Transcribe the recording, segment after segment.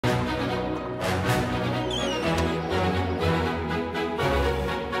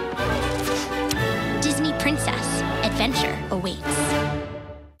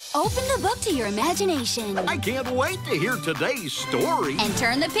the book to your imagination. I can't wait to hear today's story. And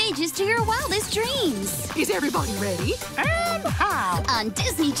turn the pages to your wildest dreams. Is everybody ready? And how? On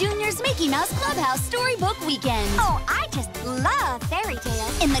Disney Junior's Mickey Mouse Clubhouse Storybook Weekend. Oh, I just love fairy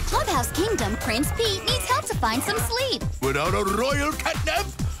tales. In the Clubhouse Kingdom, Prince Pete needs help to find some sleep. Without a royal catnap,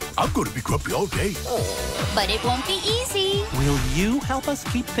 I'm going to be grumpy all day. But it won't be easy. Will you help us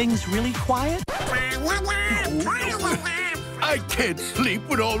keep things really quiet? I can't sleep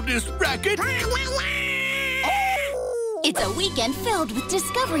with all this racket. It's a weekend filled with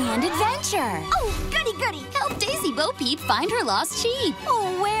discovery and adventure. Oh, goody, goody. Help Daisy Bo Peep find her lost sheep.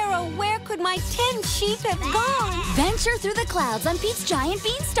 Oh, where could my 10 sheep have gone? Venture through the clouds on Pete's giant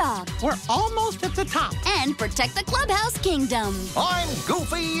beanstalk. We're almost at the top. And protect the Clubhouse Kingdom. I'm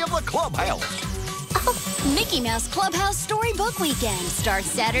Goofy of the Clubhouse. Mickey Mouse Clubhouse Storybook Weekend starts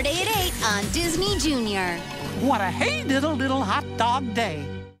Saturday at 8 on Disney Junior. What a hey diddle hot dog day.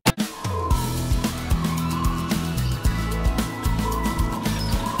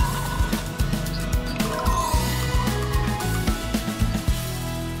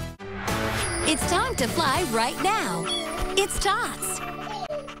 It's time to fly right now. It's Tots.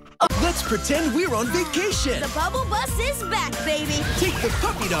 Let's pretend we're on vacation. The Bubble Bus is back, baby. Take the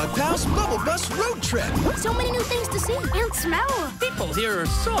Puppy Dog Pals Bubble Bus road trip. So many new things to see and smell. People here are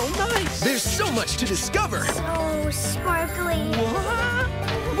so nice. There's so much to discover. So sparkly.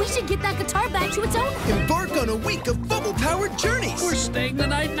 We should get that guitar back to its owner. Embark on a week of bubble-powered journeys We're staying the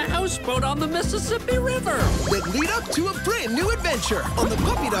night in a houseboat on the Mississippi River. that lead up to a brand new adventure on the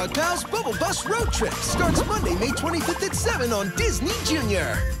Puppy Dog Pals Bubble Bus road trip. Starts Monday, May 25th at 7 on Disney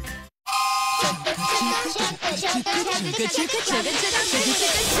Junior.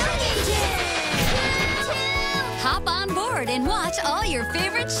 Hop on board and watch all your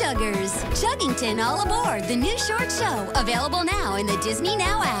favorite Chuggers. Chuggington All Aboard, the new short show, available now in the Disney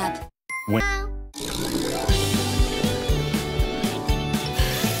Now app.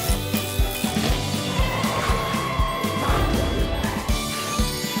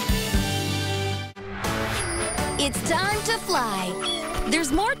 It's time to fly.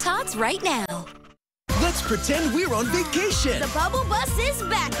 There's more Tots right now. Let's pretend we're on vacation. The Bubble Bus is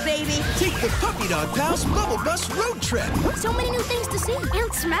back, baby. Take the Puppy Dog Pals Bubble Bus road trip. So many new things to see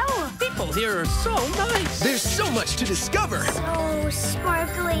and smell. People here are so nice. There's so much to discover. So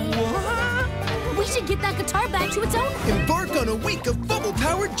sparkly. We should get that guitar back to its owner. Embark on a week of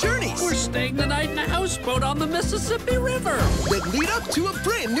bubble-powered journeys We're staying the night in a houseboat on the Mississippi River. that lead up to a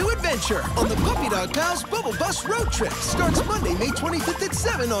brand new adventure on the Puppy Dog Pals Bubble Bus road trip. Starts Monday, May 25th at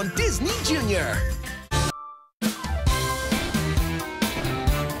 7 on Disney Junior.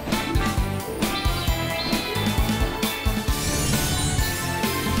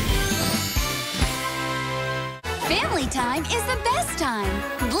 Family time is the best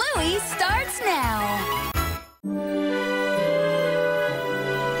time. Bluey starts now.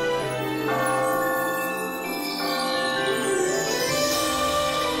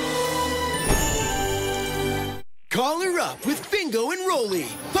 Call her up with Bingo and Rolly.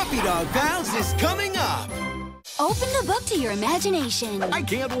 Puppy Dog Pals is coming up. Open the book to your imagination. I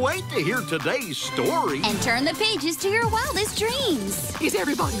can't wait to hear today's story. And turn the pages to your wildest dreams. Is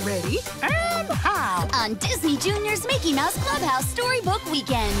everybody ready? And how? On Disney Junior's Mickey Mouse Clubhouse Storybook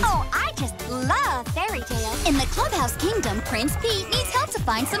Weekend. Oh, I just love fairy tales. In the Clubhouse Kingdom, Prince Pete needs help to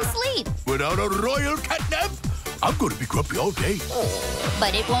find some sleep. Without a royal catnap, I'm going to be grumpy all day.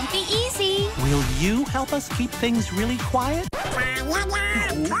 But it won't be easy. Will you help us keep things really quiet?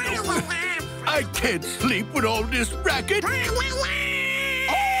 I can't sleep with all this racket.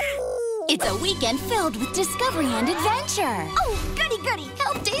 It's a weekend filled with discovery and adventure. Oh, goody, goody.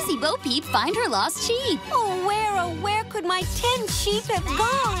 Help Daisy Bo Peep find her lost sheep. Oh, where could my 10 sheep have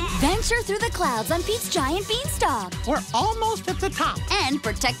gone? Venture through the clouds on Pete's giant beanstalk. We're almost at the top. And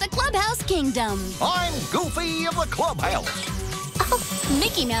protect the Clubhouse Kingdom. I'm Goofy of the Clubhouse.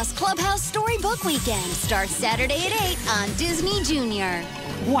 Mickey Mouse Clubhouse Storybook Weekend starts Saturday at 8 on Disney Junior.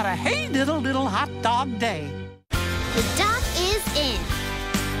 What a hey diddle hot dog day. The dock is in.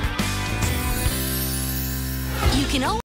 You can